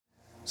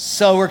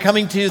So we're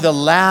coming to the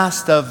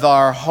last of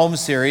our home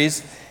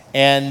series,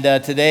 and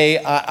today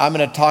I'm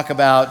going to talk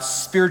about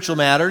spiritual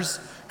matters,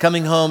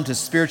 coming home to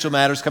spiritual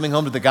matters, coming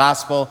home to the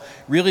gospel,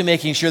 really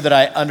making sure that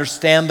I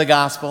understand the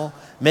gospel,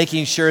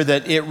 making sure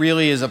that it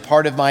really is a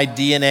part of my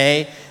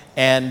DNA,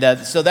 and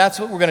so that's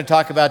what we're going to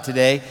talk about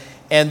today.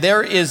 And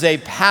there is a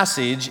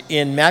passage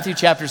in Matthew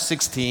chapter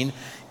 16.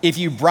 If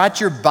you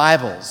brought your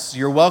Bibles,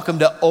 you're welcome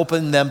to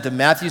open them to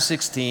Matthew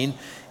 16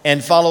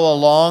 and follow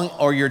along,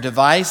 or your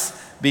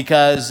device,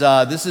 because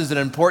this is an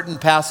important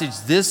passage.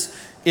 This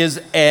is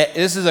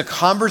a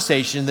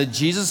conversation that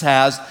Jesus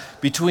has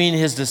between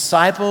his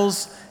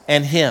disciples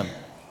and him.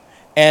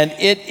 And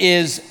it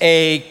is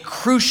a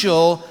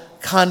crucial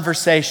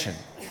conversation.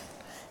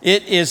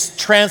 It is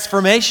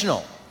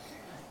transformational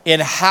in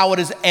how it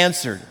is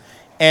answered.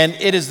 And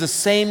it is the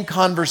same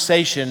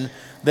conversation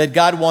that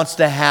God wants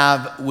to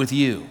have with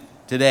you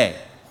today.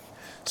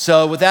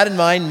 So with that in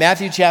mind,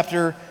 Matthew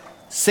chapter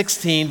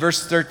 16,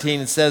 verse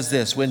 13, it says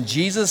this: when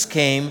Jesus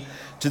came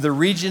to the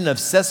region of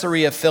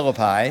Caesarea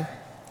Philippi,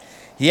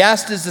 he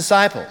asked his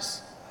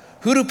disciples,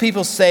 "Who do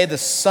people say the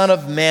Son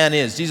of Man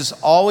is?" Jesus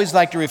always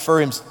liked to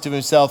refer to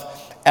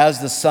himself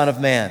as the Son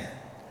of Man.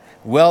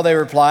 "Well," they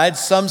replied,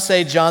 "some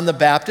say John the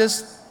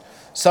Baptist,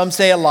 some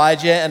say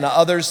Elijah, and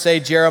others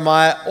say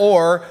Jeremiah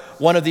or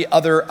one of the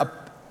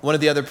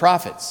other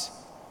prophets."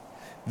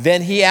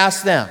 Then he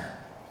asked them,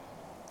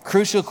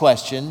 crucial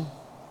question.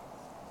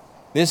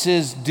 This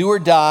is do or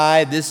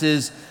die.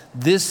 This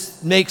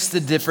makes the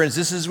difference.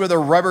 This is where the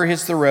rubber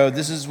hits the road.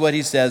 This is what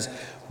he says.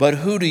 "But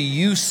who do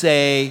you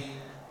say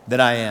that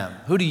I am?"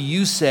 Who do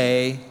you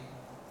say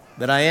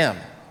that I am?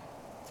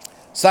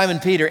 Simon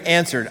Peter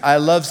answered. I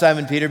love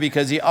Simon Peter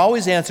because he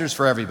always answers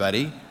for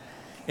everybody.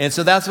 And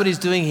so that's what he's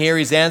doing here.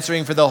 He's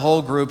answering for the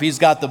whole group. He's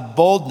got the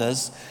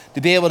boldness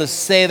to be able to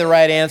say the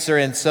right answer.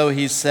 And so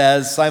he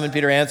says, Simon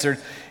Peter answered,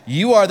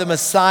 "You are the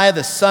Messiah,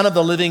 the Son of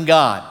the living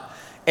God."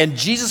 And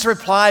Jesus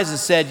replies and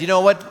said, you know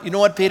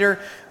what, Peter?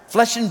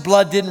 Flesh and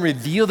blood didn't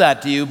reveal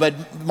that to you,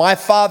 but my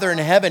Father in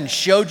heaven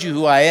showed you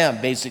who I am,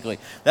 basically.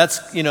 That's,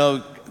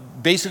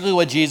 basically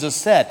what Jesus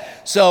said.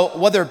 So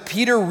whether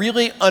Peter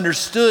really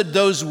understood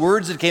those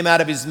words that came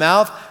out of his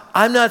mouth,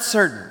 I'm not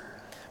certain.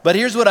 But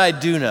here's what I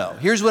do know.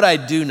 Here's what I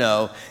do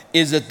know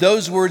is that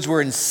those words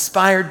were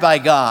inspired by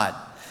God,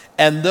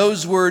 and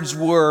those words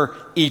were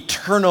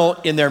eternal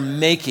in their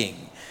making.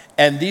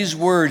 And these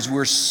words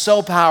were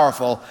so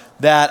powerful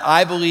that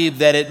I believe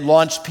that it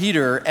launched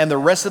Peter and the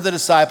rest of the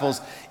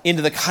disciples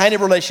into the kind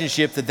of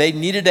relationship that they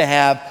needed to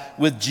have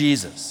with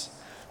Jesus.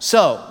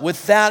 So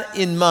with that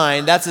in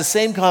mind, that's the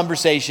same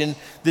conversation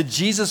that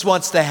Jesus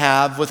wants to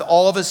have with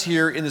all of us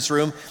here in this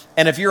room.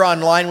 And if you're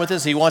online with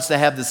us, he wants to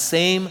have the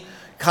same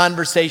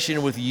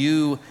conversation with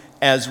you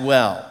as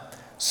well.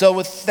 So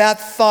with that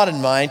thought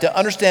in mind, to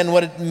understand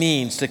what it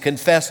means to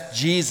confess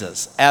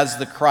Jesus as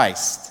the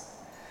Christ,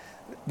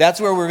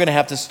 that's where we're going to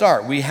have to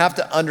start. We have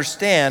to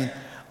understand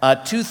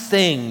two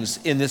things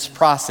in this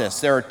process.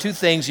 There are two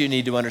things you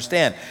need to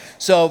understand.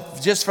 So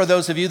just for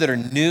those of you that are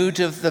new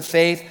to the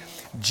faith,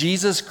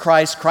 Jesus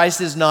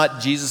Christ is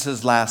not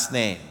Jesus' last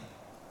name.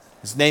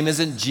 His name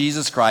isn't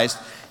Jesus Christ.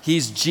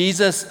 He's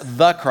Jesus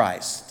the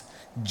Christ,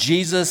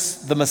 Jesus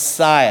the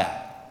Messiah.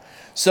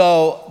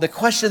 So the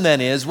question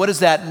then is, what does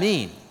that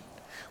mean?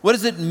 What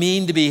does it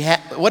mean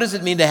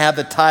to have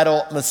the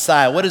title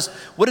Messiah? What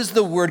is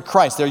the word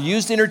Christ? They're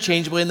used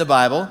interchangeably in the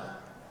Bible.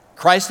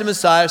 Christ and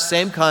Messiah,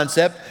 same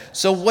concept.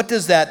 So what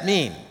does that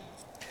mean?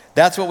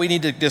 That's what we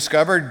need to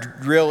discover,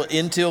 drill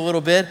into a little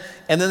bit.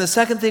 And then the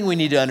second thing we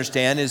need to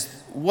understand is,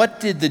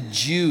 what did the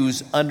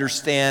Jews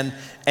understand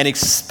and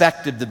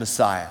expect of the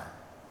Messiah?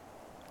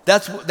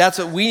 That's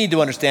what we need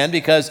to understand,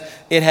 because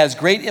it has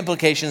great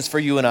implications for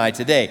you and I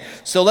today.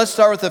 So let's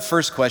start with the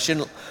first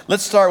question.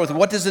 Let's start with,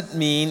 what does it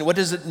mean? What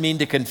does it mean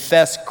to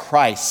confess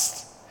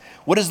Christ?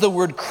 What does the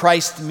word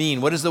Christ mean?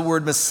 What does the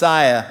word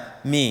Messiah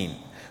mean?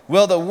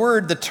 Well,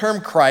 the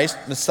term Christ,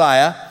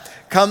 Messiah,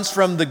 comes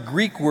from the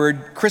Greek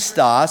word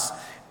Christos,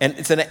 and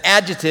it's an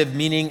adjective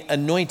meaning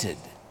anointed.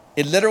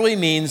 It literally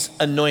means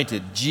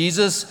anointed.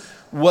 Jesus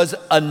was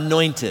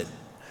anointed.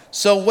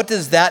 So what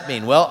does that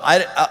mean? Well,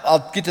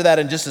 I'll get to that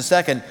in just a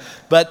second.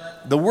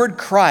 But the word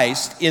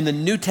Christ in the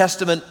New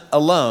Testament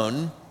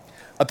alone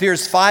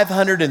appears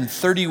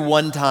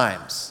 531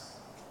 times.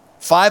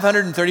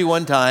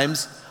 531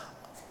 times,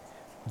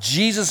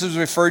 Jesus is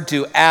referred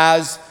to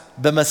as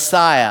the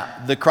Messiah,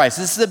 the Christ.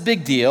 This is a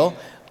big deal.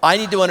 I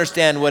need to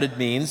understand what it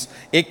means.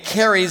 It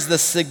carries the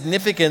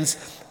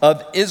significance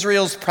of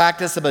Israel's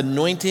practice of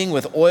anointing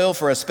with oil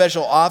for a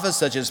special office,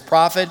 such as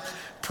prophet,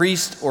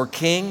 priest, or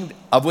king,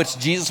 of which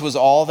Jesus was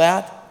all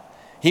that.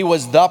 He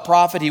was the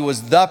prophet, he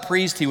was the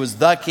priest, he was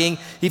the king.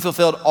 He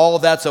fulfilled all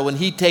of that. So when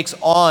he takes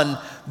on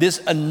this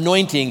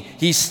anointing,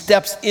 he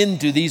steps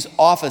into these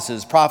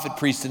offices, prophet,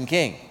 priest, and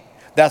king.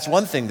 That's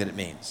one thing that it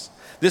means.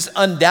 This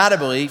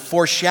undoubtedly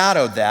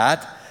foreshadowed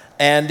that,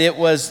 and it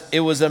was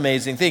an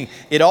amazing thing.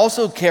 It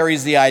also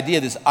carries the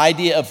idea, this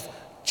idea of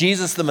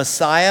Jesus the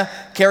Messiah,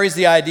 carries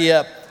the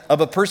idea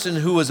of a person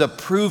who was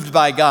approved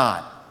by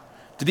God,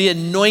 to be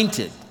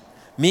anointed,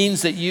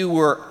 means that you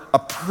were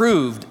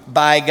approved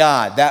by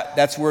God.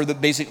 That's what the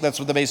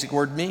basic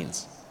word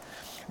means.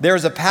 There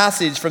is a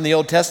passage from the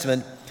Old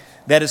Testament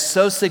that is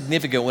so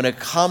significant when it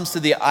comes to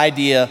the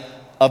idea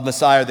of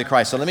Messiah or the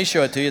Christ. So let me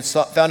show it to you. It's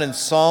found in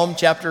Psalm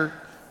chapter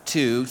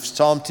 2,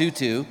 Psalm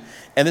 2:2,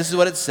 and this is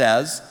what it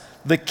says: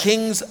 "The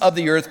kings of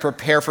the earth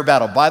prepare for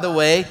battle." By the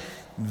way,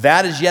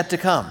 that is yet to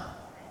come.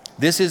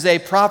 This is a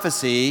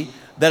prophecy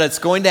that it's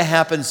going to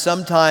happen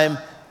sometime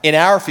in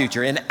our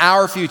future. In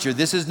our future,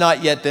 this has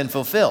not yet been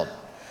fulfilled.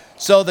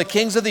 So the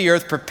kings of the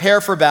earth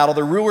prepare for battle.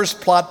 The rulers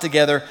plot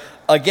together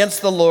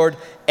against the Lord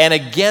and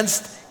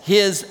against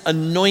his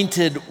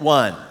anointed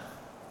one.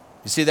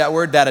 You see that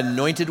word, that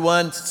anointed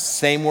one?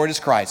 Same word as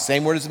Christ,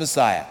 same word as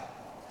Messiah.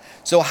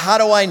 So how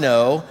do I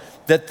know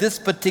that this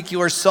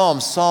particular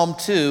psalm, Psalm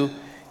 2,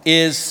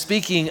 is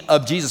speaking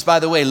of Jesus? By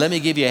the way, let me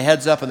give you a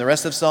heads up on the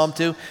rest of Psalm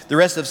 2. The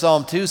rest of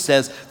Psalm 2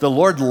 says, "The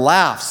Lord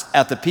laughs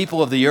at the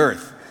people of the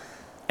earth,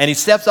 and he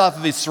steps off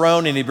of his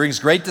throne and he brings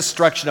great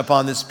destruction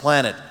upon this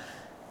planet."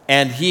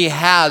 And he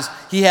has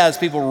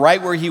people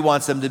right where he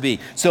wants them to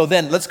be. So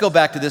then let's go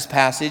back to this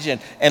passage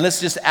and let's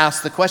just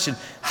ask the question,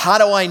 how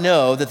do I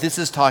know that this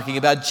is talking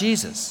about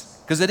Jesus?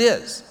 Because it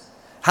is.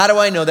 How do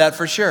I know that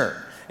for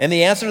sure? And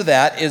the answer to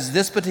that is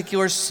this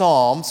particular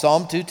psalm,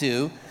 Psalm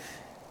 2:2,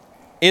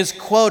 is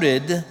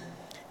quoted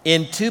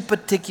in two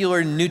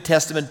particular New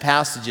Testament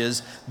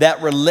passages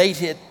that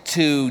relate it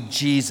to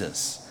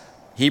Jesus.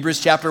 Hebrews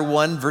chapter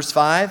 1, verse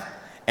 5,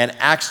 and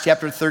Acts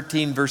chapter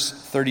 13, verse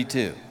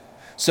 32.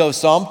 So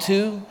Psalm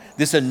 2,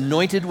 this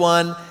anointed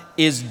one,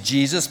 is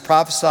Jesus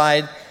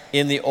prophesied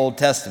in the Old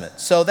Testament.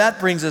 So that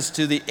brings us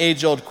to the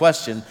age-old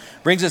question,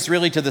 brings us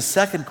really to the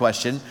second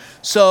question.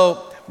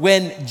 So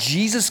when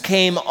Jesus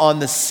came on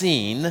the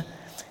scene,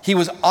 he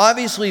was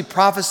obviously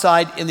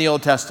prophesied in the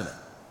Old Testament.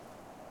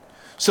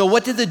 So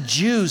what did the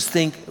Jews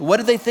think? What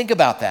did they think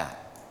about that?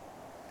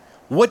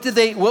 What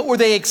were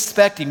they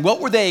expecting? What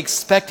were they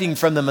expecting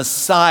from the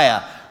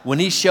Messiah when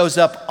he shows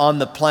up on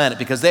the planet?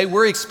 Because they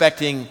were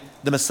expecting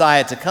the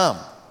Messiah to come.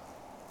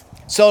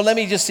 So let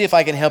me just see if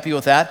I can help you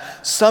with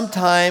that.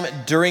 Sometime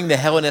during the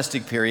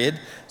Hellenistic period,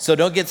 so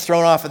don't get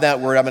thrown off of that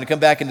word. I'm going to come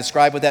back and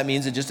describe what that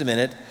means in just a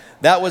minute.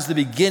 That was the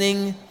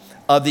beginning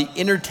of the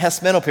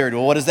intertestamental period.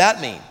 Well, what does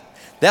that mean?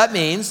 That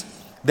means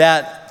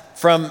that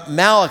from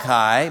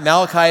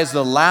Malachi is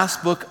the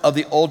last book of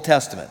the Old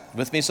Testament.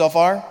 With me so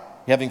far?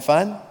 You having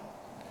fun?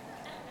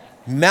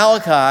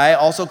 Malachi,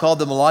 also called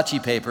the Malachi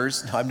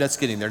Papers. No, I'm just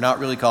kidding. They're not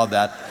really called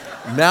that.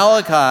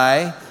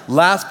 Malachi,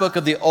 last book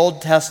of the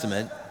Old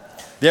Testament.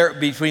 There,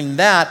 between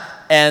that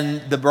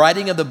and the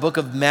writing of the book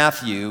of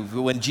Matthew,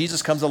 when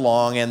Jesus comes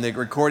along and the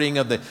recording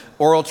of the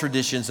oral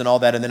traditions and all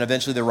that, and then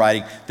eventually the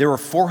writing, there were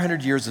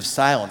 400 years of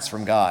silence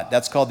from God.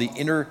 That's called the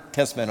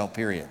intertestamental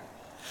period.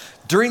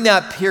 During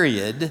that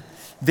period,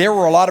 there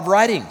were a lot of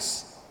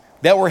writings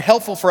that were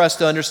helpful for us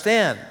to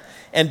understand.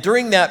 And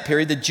during that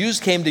period, the Jews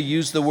came to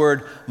use the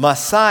word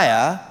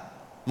Messiah,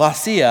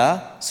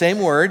 same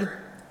word,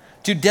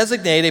 to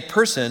designate a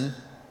person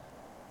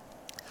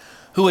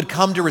who would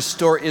come to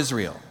restore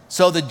Israel.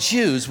 So the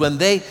Jews, when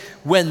they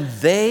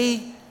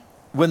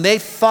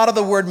thought of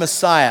the word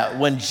Messiah,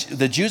 when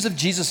the Jews of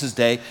Jesus'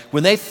 day,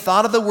 when they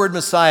thought of the word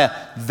Messiah,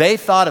 they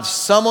thought of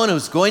someone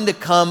who's going to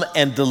come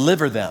and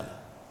deliver them.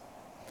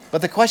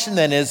 But the question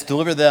then is,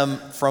 deliver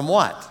them from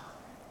what?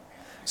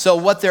 So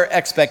what their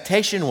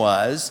expectation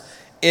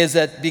is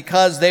that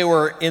because they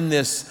were in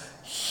this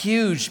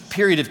huge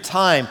period of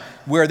time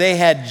where they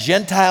had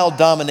Gentile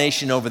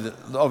domination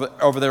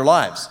over their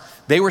lives.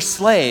 They were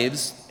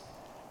slaves.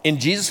 In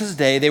Jesus'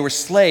 day, they were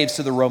slaves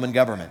to the Roman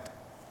government.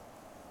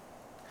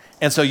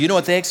 And so you know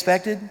what they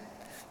expected?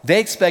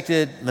 They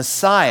expected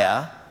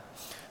Messiah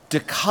to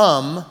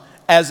come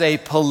as a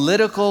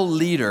political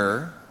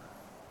leader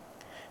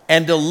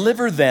and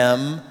deliver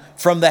them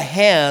from the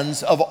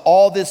hands of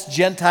all this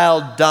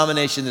Gentile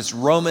domination, this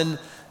Roman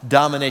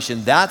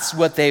domination. That's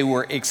what they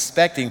were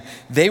expecting.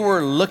 They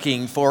were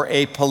looking for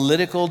a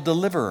political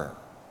deliverer.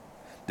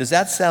 Does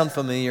that sound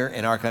familiar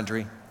in our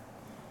country?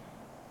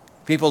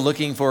 People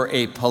looking for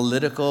a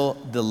political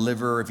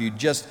deliverer. If you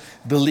just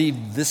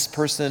believe this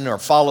person or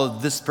follow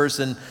this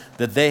person,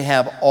 that they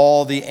have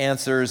all the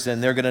answers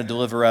and they're going to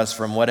deliver us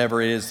from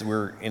whatever it is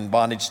we're in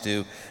bondage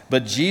to.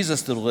 But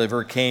Jesus, the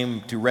deliverer,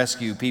 came to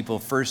rescue people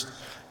first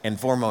and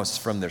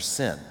foremost from their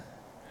sin.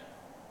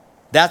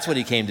 That's what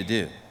he came to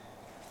do.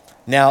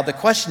 Now, the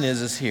question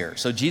is here.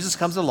 So Jesus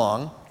comes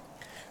along.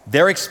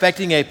 They're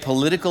expecting a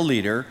political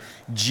leader.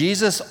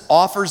 Jesus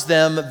offers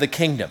them the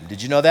kingdom.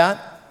 Did you know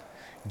that?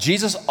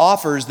 Jesus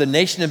offers the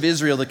nation of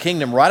Israel the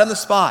kingdom right on the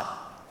spot.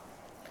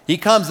 He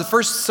comes, the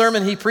first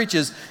sermon he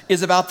preaches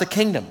is about the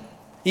kingdom.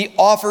 He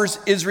offers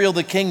Israel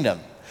the kingdom.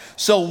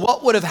 So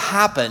what would have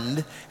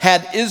happened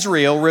had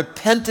Israel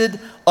repented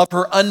of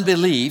her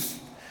unbelief,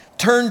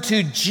 turned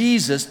to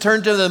Jesus,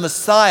 turned to the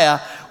Messiah?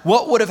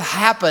 What would have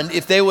happened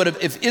if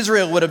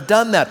Israel would have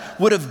done that?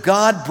 Would have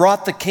God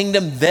brought the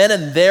kingdom then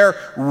and there,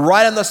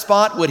 right on the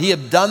spot? Would he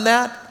have done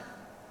that?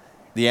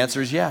 The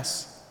answer is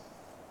yes.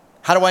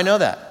 How do I know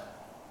that?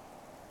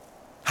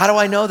 How do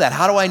I know that?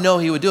 How do I know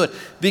he would do it?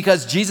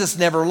 Because Jesus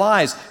never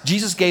lies.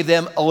 Jesus gave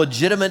them a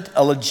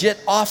legit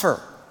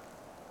offer.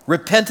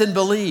 Repent and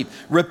believe.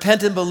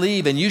 Repent and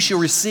believe, and you shall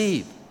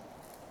receive.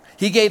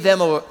 He gave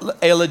them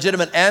a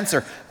legitimate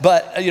answer,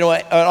 but an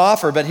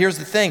offer. But here's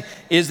the thing,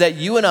 is that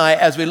you and I,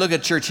 as we look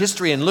at church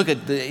history and look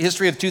at the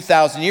history of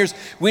 2,000 years,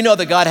 we know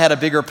that God had a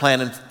bigger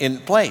plan in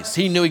place.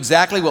 He knew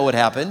exactly what would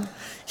happen.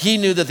 He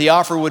knew that the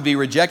offer would be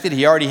rejected.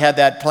 He already had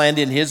that planned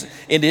into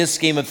his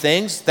scheme of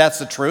things. That's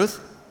the truth.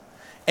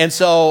 And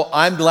so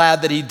I'm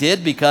glad that he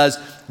did, because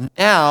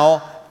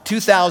now,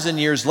 2,000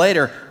 years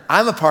later,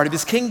 I'm a part of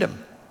his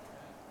kingdom.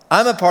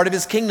 I'm a part of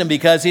his kingdom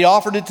because he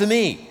offered it to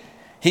me.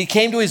 He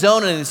came to his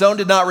own, and his own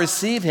did not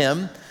receive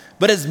him.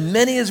 But as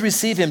many as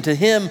receive him, to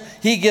him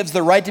he gives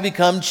the right to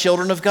become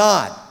children of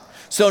God.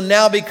 So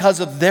now,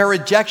 because of their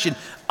rejection,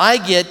 I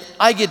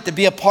get to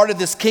be a part of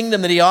this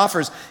kingdom that he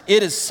offers.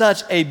 It is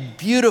such a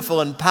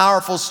beautiful and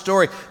powerful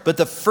story. But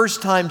the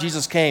first time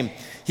Jesus came,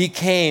 he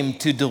came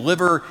to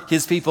deliver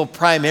his people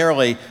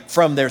primarily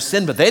from their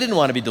sin. But they didn't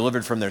want to be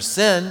delivered from their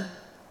sin.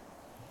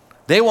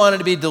 They wanted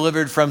to be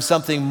delivered from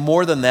something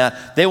more than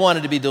that. They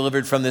wanted to be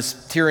delivered from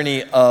this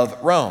tyranny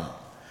of Rome.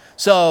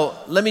 So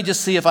let me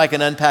just see if I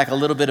can unpack a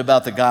little bit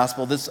about the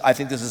gospel. I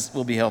think this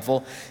will be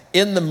helpful.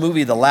 In the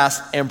movie, The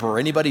Last Emperor,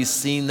 anybody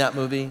seen that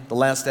movie, The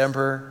Last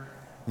Emperor?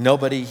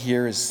 Nobody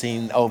here has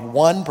seen,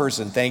 one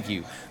person, thank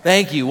you.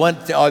 Thank you.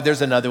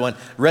 There's another one.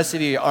 The rest of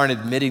you aren't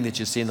admitting that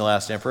you've seen The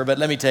Last Emperor, but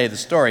let me tell you the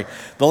story.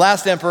 The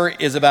Last Emperor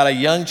is about a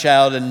young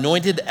child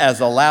anointed as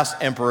the last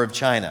emperor of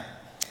China.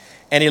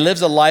 And he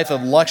lives a life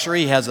of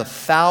luxury. He has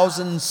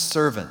 1,000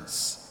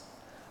 servants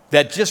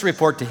that just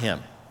report to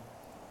him,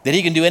 that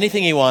he can do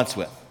anything he wants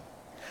with.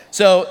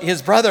 So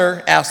his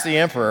brother asked the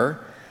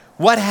emperor,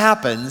 what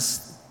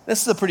happens,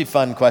 this is a pretty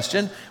fun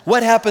question,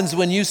 what happens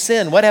when you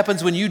sin? What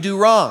happens when you do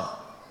wrong?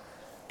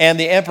 And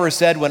the emperor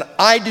said, when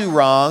I do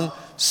wrong,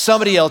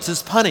 somebody else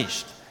is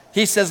punished.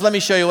 He says, let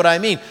me show you what I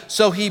mean.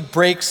 So he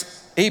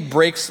breaks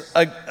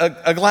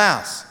a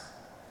glass.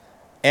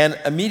 And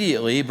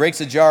immediately, he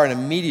breaks a jar, and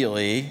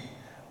immediately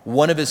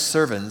one of his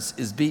servants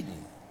is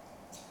beaten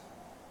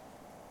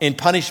in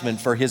punishment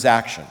for his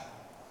action.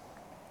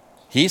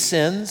 He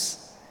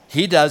sins,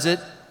 he does it,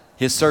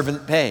 his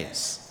servant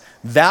pays.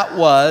 That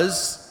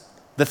was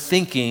the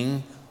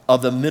thinking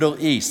of the Middle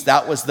East.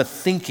 That was the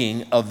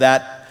thinking of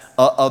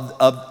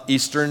of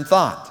Eastern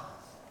thought.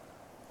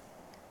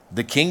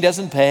 The king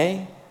doesn't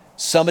pay,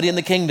 somebody in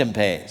the kingdom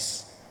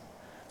pays.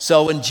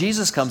 So when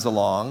Jesus comes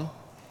along,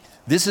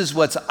 this is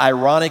what's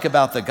ironic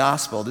about the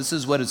gospel. This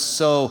is what is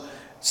so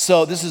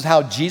this is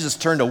how Jesus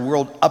turned a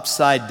world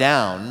upside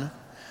down.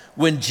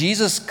 When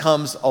Jesus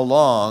comes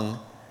along,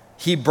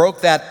 he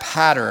broke that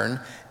pattern,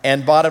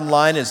 and bottom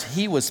line is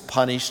he was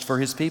punished for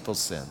his people's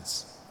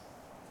sins.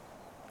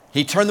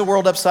 He turned the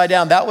world upside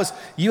down.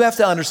 You have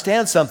to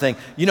understand something.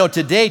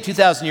 Today,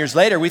 2,000 years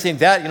later, we think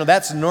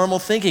that's normal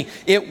thinking.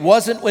 It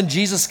wasn't when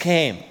Jesus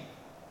came.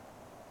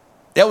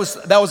 That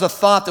was a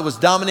thought that was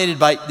dominated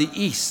by the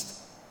East.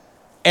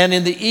 And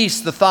in the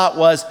East, the thought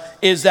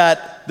is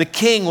that the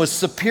king was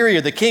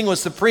superior, the king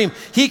was supreme.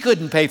 He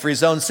couldn't pay for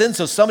his own sins,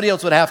 so somebody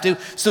else would have to.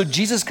 So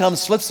Jesus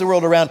comes, flips the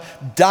world around,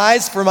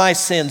 dies for my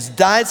sins,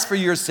 dies for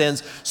your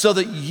sins, so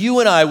that you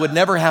and I would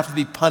never have to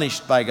be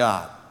punished by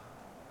God.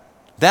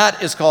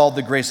 That is called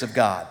the grace of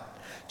God.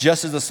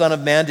 Just as the Son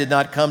of Man did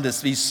not come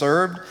to be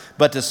served,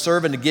 but to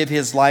serve and to give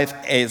his life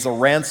as a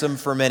ransom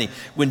for many.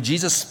 When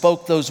Jesus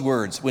spoke those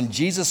words,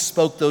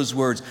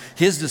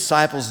 his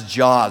disciples'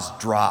 jaws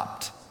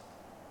dropped.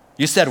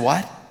 You said,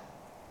 what?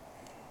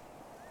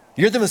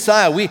 You're the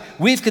Messiah.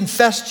 We've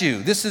confessed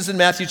you. This is in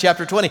Matthew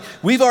chapter 20.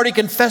 We've already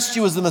confessed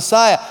you as the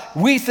Messiah.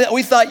 We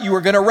thought you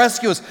were going to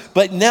rescue us,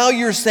 but now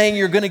you're saying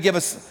you're going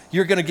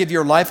to give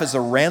your life as a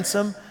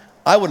ransom?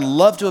 I would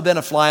love to have been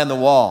a fly on the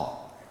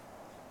wall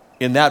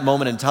in that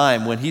moment in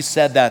time when he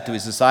said that to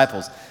his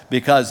disciples,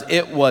 because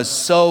it was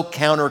so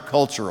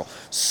countercultural,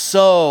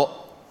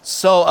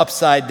 so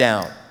upside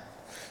down.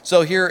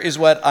 So here is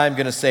what I'm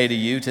going to say to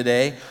you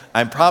today.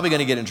 I'm probably going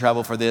to get in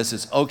trouble for this.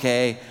 It's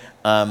okay.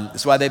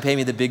 That's why they pay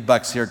me the big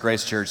bucks here at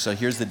Grace Church. So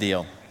here's the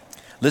deal.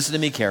 Listen to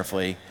me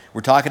carefully.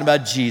 We're talking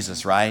about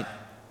Jesus, right?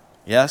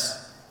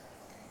 Yes?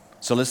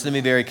 So listen to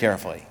me very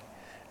carefully.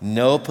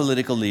 No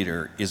political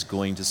leader is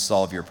going to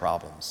solve your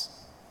problems.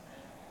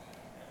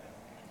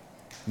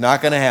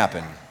 Not going to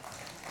happen.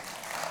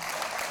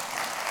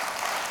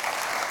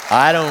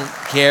 I don't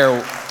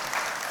care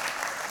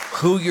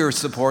who you're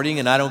supporting,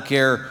 and I don't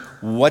care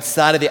what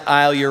side of the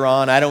aisle you're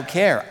on. I don't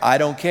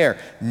care.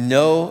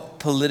 No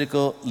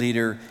political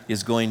leader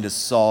is going to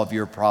solve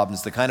your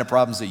problems. The kind of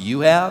problems that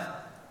you have,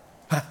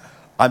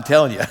 I'm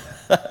telling you,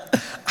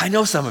 I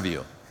know some of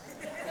you.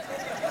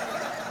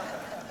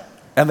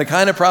 And the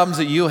kind of problems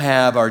that you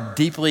have are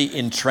deeply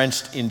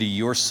entrenched into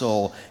your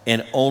soul,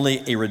 and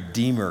only a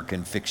Redeemer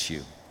can fix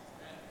you.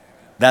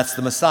 That's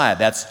the Messiah.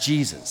 That's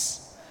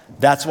Jesus.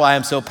 That's why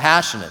I'm so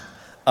passionate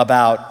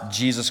about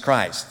Jesus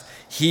Christ.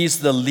 He's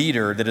the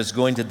leader that is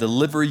going to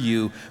deliver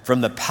you from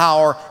the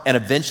power and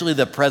eventually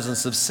the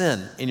presence of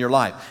sin in your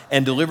life,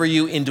 and deliver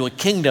you into a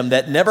kingdom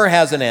that never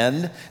has an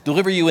end,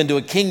 deliver you into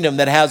a kingdom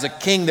that has a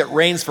king that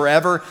reigns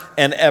forever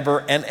and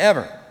ever and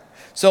ever.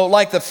 So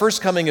like the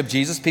first coming of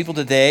Jesus, people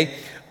today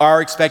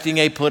are expecting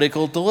a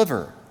political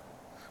deliverer,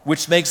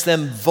 which makes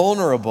them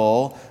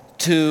vulnerable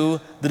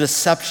to the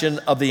deception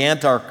of the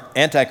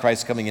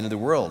Antichrist coming into the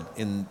world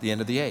in the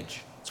end of the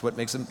age. It's what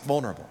makes them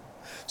vulnerable.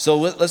 So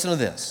listen to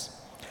this.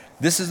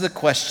 This is the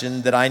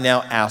question that I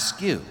now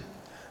ask you.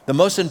 The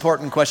most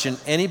important question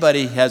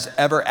anybody has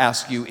ever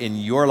asked you in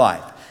your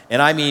life.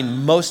 And I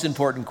mean most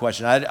important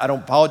question. I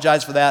don't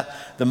apologize for that.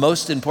 The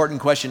most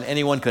important question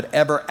anyone could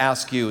ever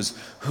ask you is,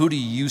 who do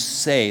you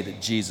say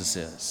that Jesus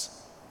is?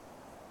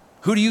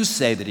 Who do you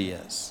say that he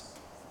is?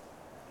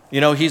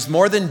 You know, he's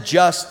more than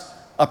just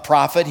a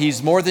prophet.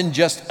 He's more than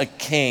just a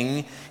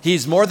king.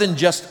 He's more than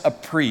just a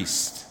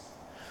priest.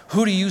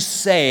 Who do you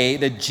say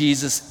that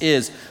Jesus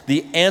is?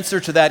 The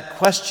answer to that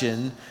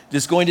question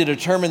is going to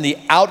determine the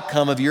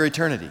outcome of your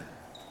eternity.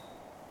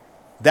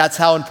 That's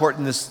how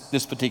important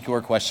this particular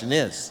question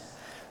is.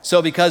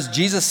 So because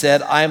Jesus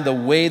said, I am the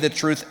way, the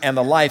truth, and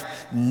the life,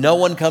 no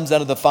one comes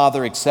unto the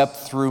Father except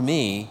through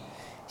me,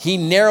 he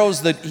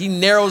narrows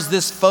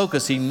this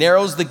focus, he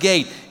narrows the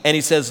gate, and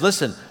he says,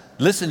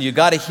 listen, you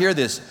got to hear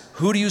this.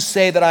 Who do you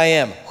say that I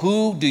am?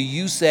 Who do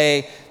you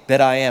say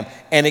that I am?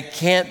 And it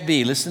can't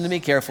be, listen to me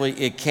carefully,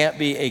 it can't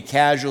be a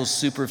casual,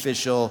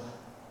 superficial,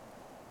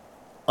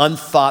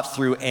 unthought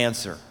through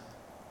answer.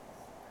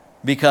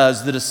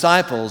 Because the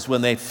disciples,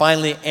 when they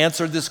finally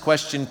answered this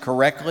question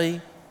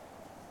correctly,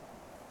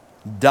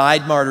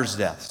 died martyrs'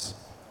 deaths,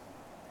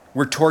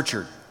 were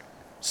tortured,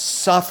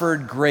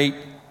 suffered great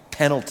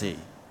penalty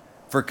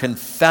for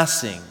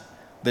confessing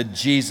that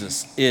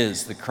Jesus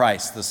is the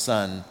Christ, the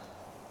Son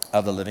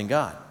of the living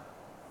God.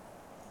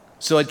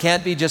 So it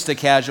can't be just a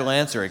casual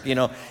answer. You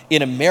know,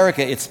 in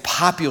America, it's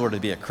popular to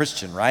be a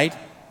Christian, right?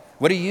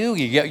 What are you?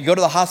 You go to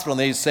the hospital and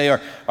they say,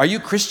 are you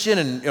Christian?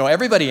 And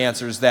everybody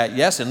answers that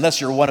yes, unless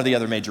you're one of the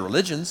other major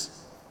religions.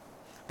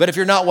 But if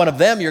you're not one of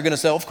them, you're going to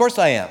say, of course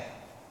I am.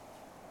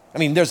 I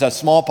mean, there's a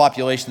small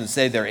population that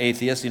say they're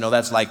atheists.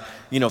 That's like,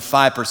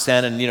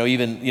 5%, and,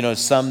 even,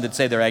 some that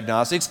say they're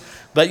agnostics.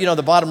 But,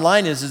 the bottom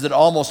line is that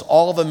almost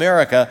all of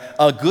America,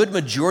 a good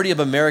majority of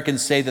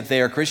Americans say that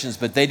they are Christians,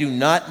 but they do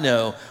not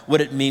know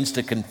what it means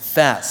to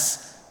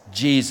confess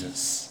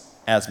Jesus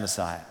as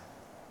Messiah.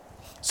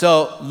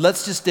 So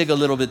let's just dig a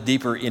little bit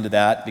deeper into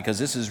that, because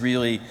this is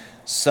really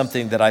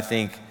something that I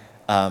think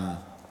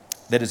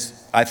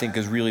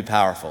is really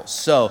powerful.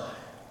 So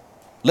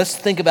let's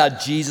think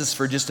about Jesus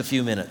for just a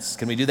few minutes.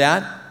 Can we do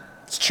that?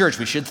 It's church.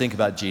 We should think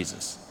about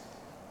Jesus,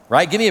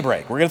 right? Give me a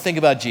break. We're going to think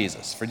about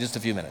Jesus for just a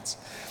few minutes.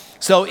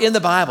 So in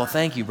the Bible,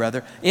 thank you,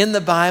 brother. In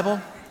the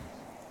Bible,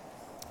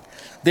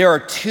 there are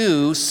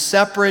two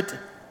separate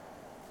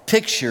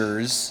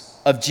pictures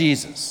of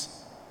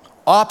Jesus,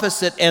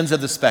 opposite ends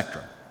of the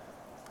spectrum.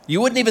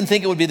 You wouldn't even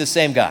think it would be the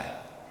same guy.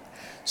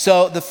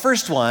 So the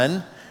first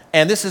one,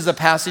 and this is a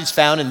passage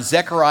found in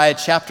Zechariah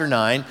chapter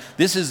 9.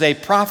 This is a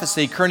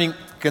prophecy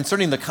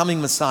concerning the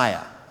coming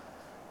Messiah.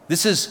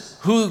 This is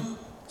who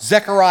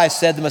Zechariah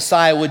said the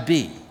Messiah would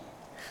be.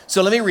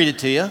 So let me read it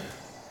to you.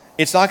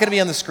 It's not going to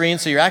be on the screen,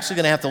 so you're actually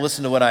going to have to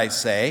listen to what I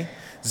say.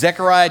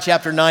 Zechariah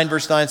chapter 9,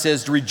 verse 9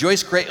 says,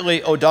 "Rejoice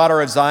greatly, O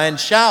daughter of Zion.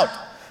 Shout,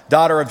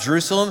 daughter of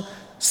Jerusalem.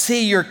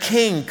 See, your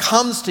king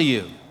comes to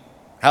you."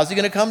 How's he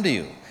going to come to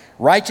you?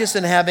 "Righteous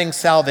and having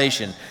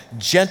salvation,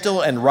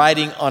 gentle and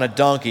riding on a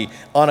donkey,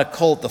 on a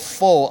colt, the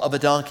foal of a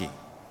donkey."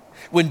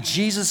 When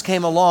Jesus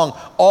came along,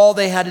 all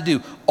they had to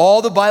do,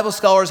 all the Bible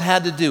scholars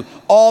had to do,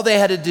 all they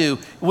had to do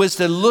was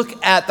to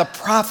look at the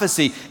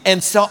prophecy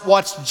and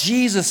watch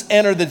Jesus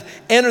enter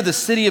the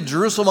city of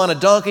Jerusalem on a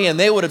donkey, and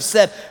they would have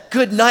said,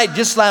 "Good night,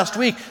 just last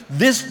week,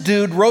 this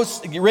dude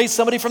raised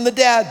somebody from the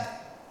dead."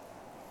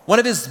 One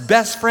of his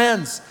best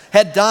friends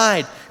had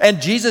died,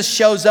 and Jesus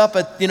shows up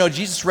at,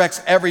 Jesus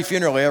wrecks every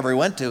funeral he ever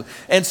went to.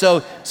 And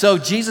so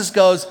Jesus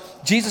goes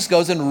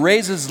and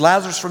raises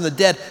Lazarus from the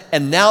dead,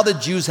 and now the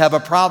Jews have a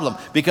problem,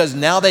 because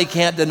now they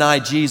can't deny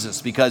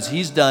Jesus, because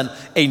he's done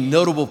a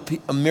notable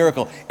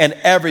miracle, and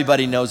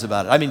everybody knows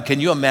about it. I mean,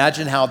 can you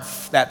imagine how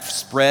that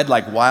spread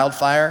like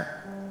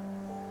wildfire?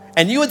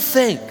 And you would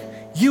think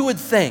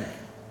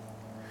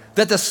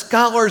that the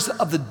scholars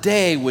of the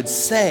day would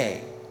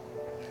say,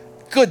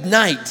 "Good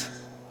night.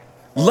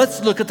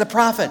 Let's look at the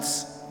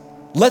prophets.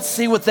 Let's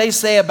see what they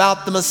say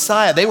about the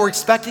Messiah." They were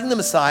expecting the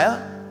Messiah.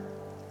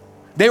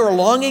 They were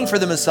longing for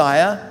the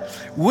Messiah.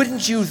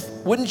 Wouldn't you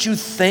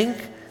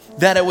think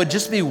that it would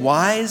just be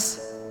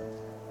wise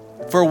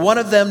for one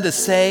of them to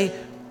say,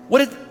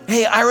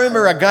 hey, I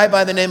remember a guy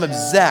by the name of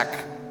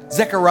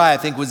Zechariah, I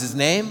think was his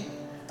name,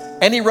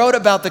 and he wrote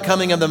about the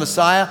coming of the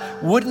Messiah.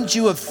 Wouldn't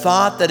you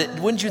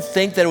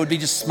think that it would be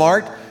just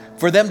smart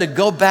for them to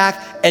go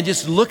back and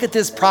just look at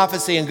this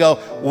prophecy and go,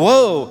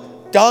 whoa,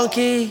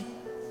 donkey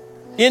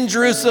in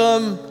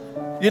Jerusalem,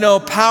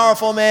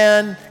 powerful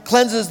man,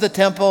 cleanses the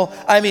temple.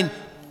 I mean,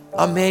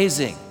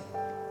 amazing.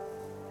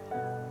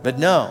 But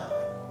no,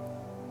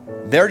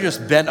 They're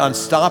just bent on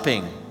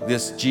stopping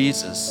this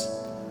Jesus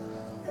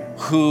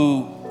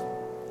who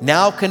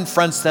now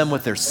confronts them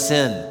with their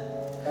sin.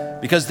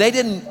 Because they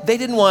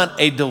didn't want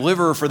a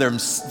deliverer for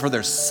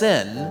their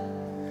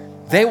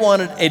sin. They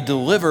wanted a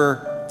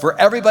deliverer for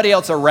everybody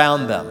else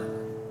around them.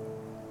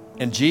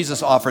 And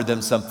Jesus offered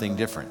them something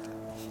different.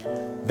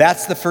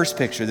 That's the first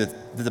picture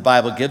that the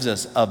Bible gives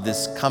us of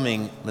this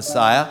coming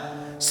Messiah.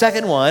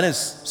 Second one is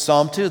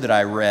Psalm 2 that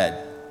I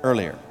read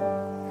earlier.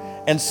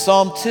 And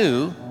Psalm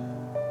 2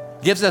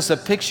 gives us a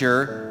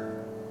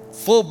picture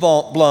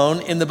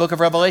full-blown in the book of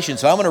Revelation.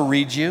 So I'm going to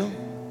read you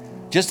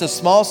just a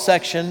small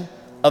section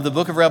of the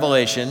book of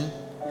Revelation.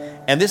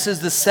 And this is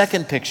the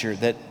second picture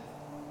that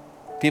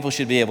people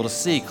should be able to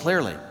see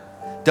clearly.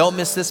 Don't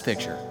miss this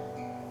picture.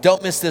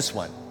 Don't miss this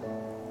one.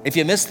 If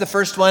you missed the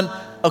first one,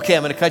 okay,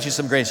 I'm going to cut you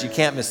some grace. You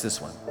can't miss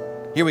this one.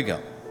 Here we go.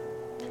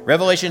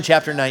 Revelation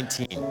chapter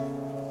 19.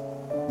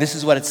 This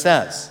is what it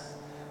says.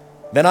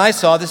 Then I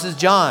saw, this is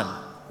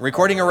John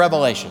recording a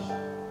revelation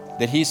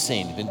that he's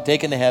seen. He's been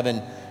taken to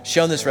heaven,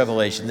 shown this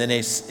revelation. Then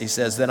he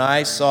says, then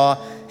I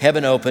saw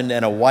heaven opened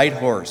and a white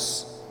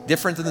horse.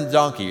 Different than the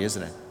donkey,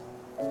 isn't it?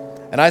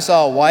 And I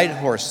saw a white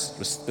horse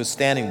was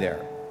standing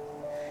there.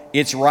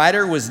 Its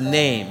rider was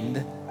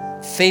named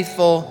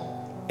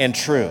Faithful and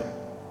True.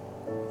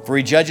 For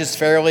he judges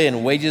fairly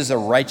and wages a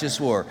righteous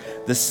war.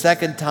 The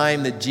second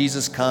time that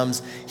Jesus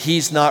comes,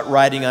 he's not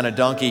riding on a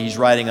donkey, he's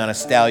riding on a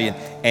stallion,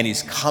 and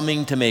he's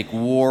coming to make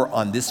war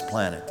on this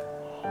planet.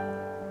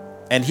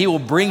 And he will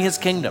bring his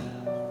kingdom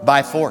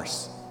by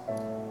force.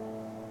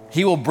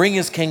 He will bring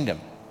his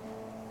kingdom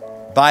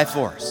by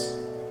force.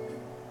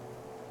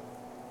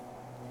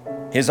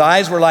 His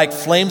eyes were like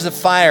flames of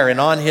fire, and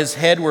on his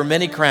head were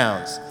many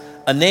crowns.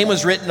 A name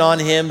was written on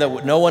him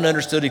that no one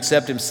understood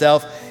except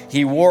himself.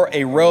 He wore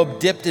a robe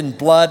dipped in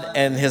blood,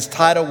 and his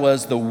title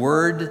was the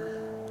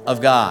Word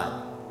of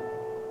God.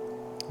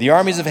 The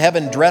armies of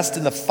heaven, dressed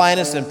in the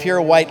finest and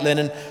pure white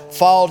linen,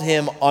 followed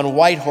him on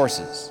white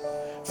horses.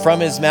 From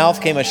his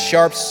mouth came a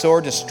sharp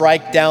sword to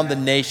strike down the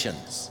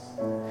nations.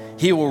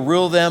 He will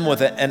rule them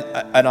with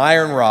an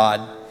iron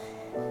rod.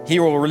 He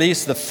will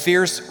release the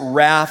fierce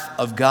wrath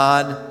of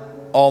God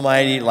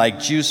Almighty like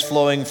juice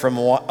flowing from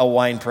a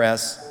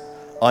winepress.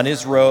 On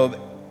his robe,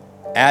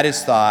 at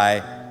his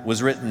thigh,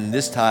 was written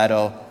this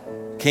title,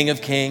 King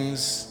of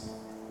Kings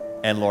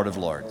and Lord of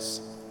Lords.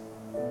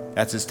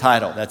 That's his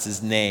title, that's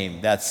his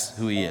name, that's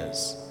who he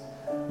is.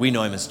 We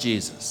know him as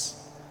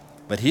Jesus.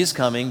 But he's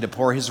coming to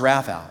pour his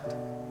wrath out.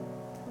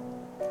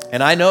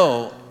 And I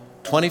know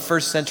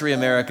 21st century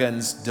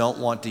Americans don't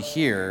want to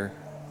hear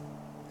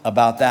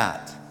about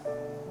that.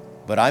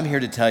 But I'm here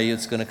to tell you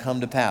it's going to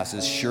come to pass.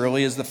 As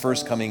surely as the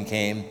first coming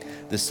came,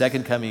 the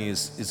second coming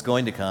is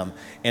going to come.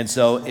 And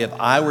so if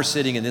I were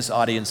sitting in this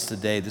audience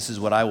today, this is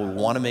what I would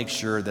want to make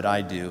sure that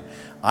I do.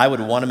 I would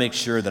want to make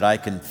sure that I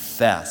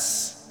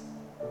confess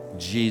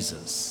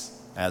Jesus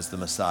as the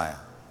Messiah.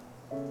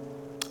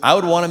 I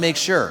would want to make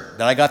sure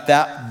that I got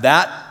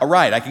that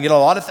right. I can get a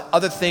lot of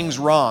other things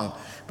wrong,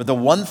 but the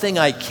one thing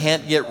I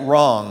can't get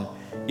wrong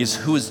is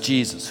who is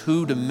Jesus?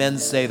 Who do men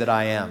say that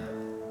I am?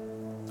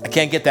 I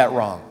can't get that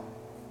wrong.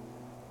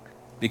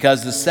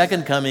 Because the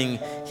second coming,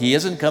 he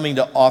isn't coming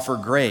to offer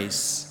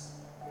grace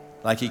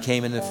like he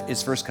came in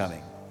his first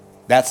coming.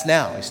 That's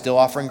now. He's still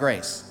offering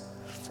grace.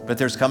 But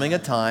there's coming a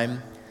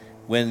time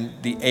when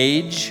the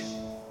age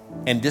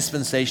and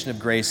dispensation of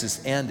grace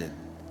is ended.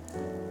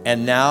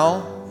 And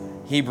now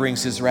he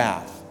brings his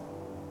wrath.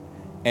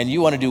 And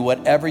you want to do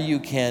whatever you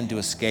can to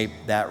escape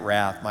that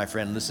wrath. My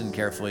friend, listen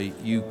carefully.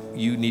 You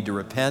need to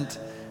repent,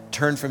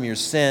 turn from your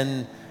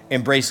sin,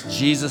 embrace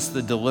Jesus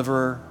the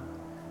deliverer,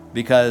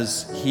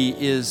 because he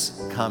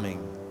is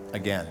coming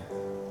again.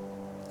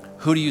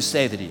 Who do you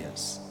say that he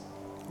is?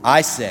 I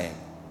say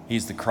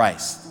he's the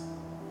Christ,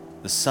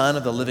 the Son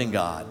of the living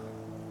God.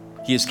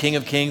 He is King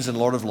of Kings and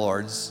Lord of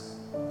Lords.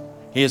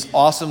 He is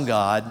awesome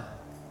God.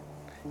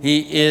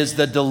 He is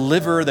the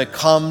deliverer that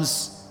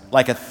comes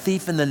like a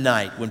thief in the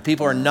night when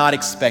people are not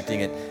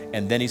expecting it,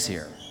 and then he's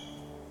here.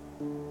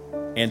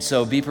 And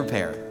so be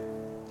prepared.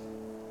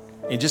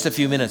 In just a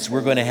few minutes,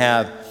 we're going to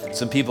have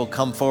some people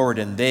come forward,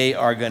 and they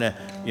are going to,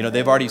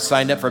 they've already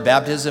signed up for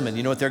baptism, and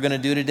you know what they're going to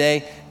do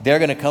today? They're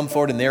going to come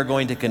forward and they're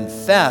going to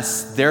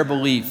confess their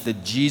belief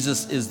that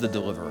Jesus is the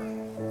deliverer.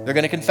 They're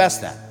going to confess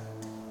that.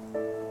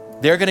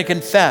 They're going to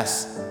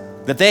confess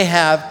that they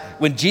have,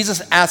 when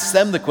Jesus asks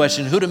them the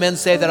question, who do men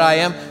say that I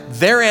am?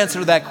 Their answer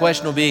to that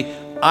question will be,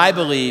 I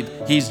believe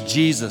he's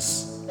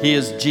Jesus. He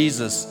is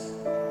Jesus,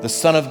 the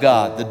Son of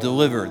God, the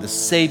deliverer, the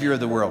Savior of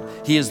the world.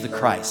 He is the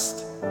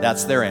Christ.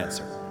 That's their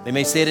answer. They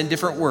may say it in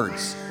different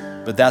words,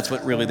 but that's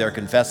what really they're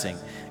confessing.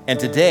 And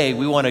today,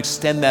 we want to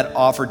extend that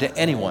offer to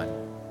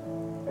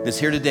anyone that's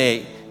here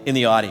today in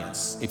the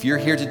audience. If you're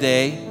here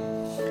today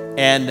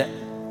and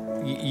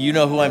you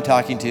know who I'm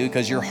talking to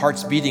because your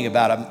heart's beating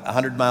about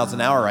 100 miles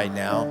an hour right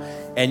now,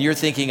 and you're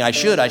thinking, I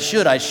should,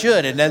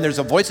 and then there's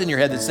a voice in your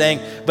head that's saying,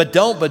 but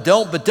don't.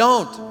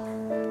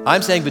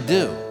 I'm saying, but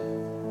do.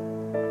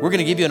 we're going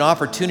to give you an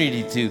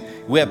opportunity to.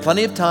 We have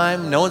plenty of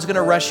time. No one's going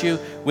to rush you.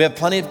 We have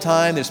plenty of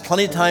time. There's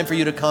plenty of time for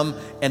you to come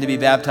and to be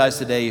baptized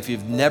today. If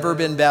you've never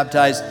been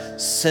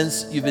baptized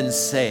since you've been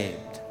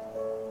saved,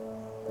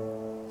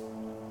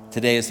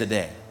 today is the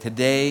day.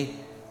 Today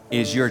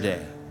is your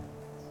day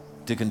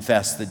to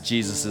confess that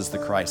Jesus is the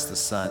Christ, the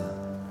Son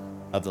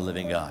of the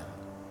living God.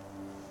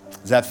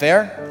 Is that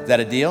fair? Is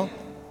that a deal?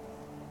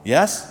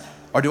 Yes?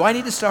 Or do I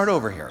need to start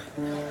over here?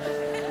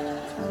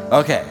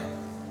 Okay.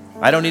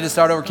 I don't need to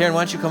start over. Karen,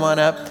 why don't you come on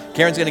up?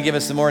 Karen's going to give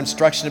us some more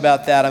instruction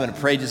about that. I'm going to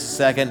pray just a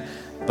second.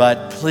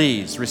 But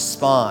please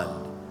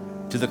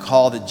respond to the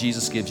call that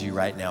Jesus gives you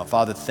right now.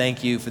 Father,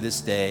 thank you for this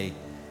day,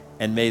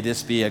 and may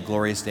this be a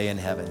glorious day in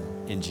heaven.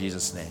 In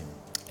Jesus' name,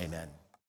 amen.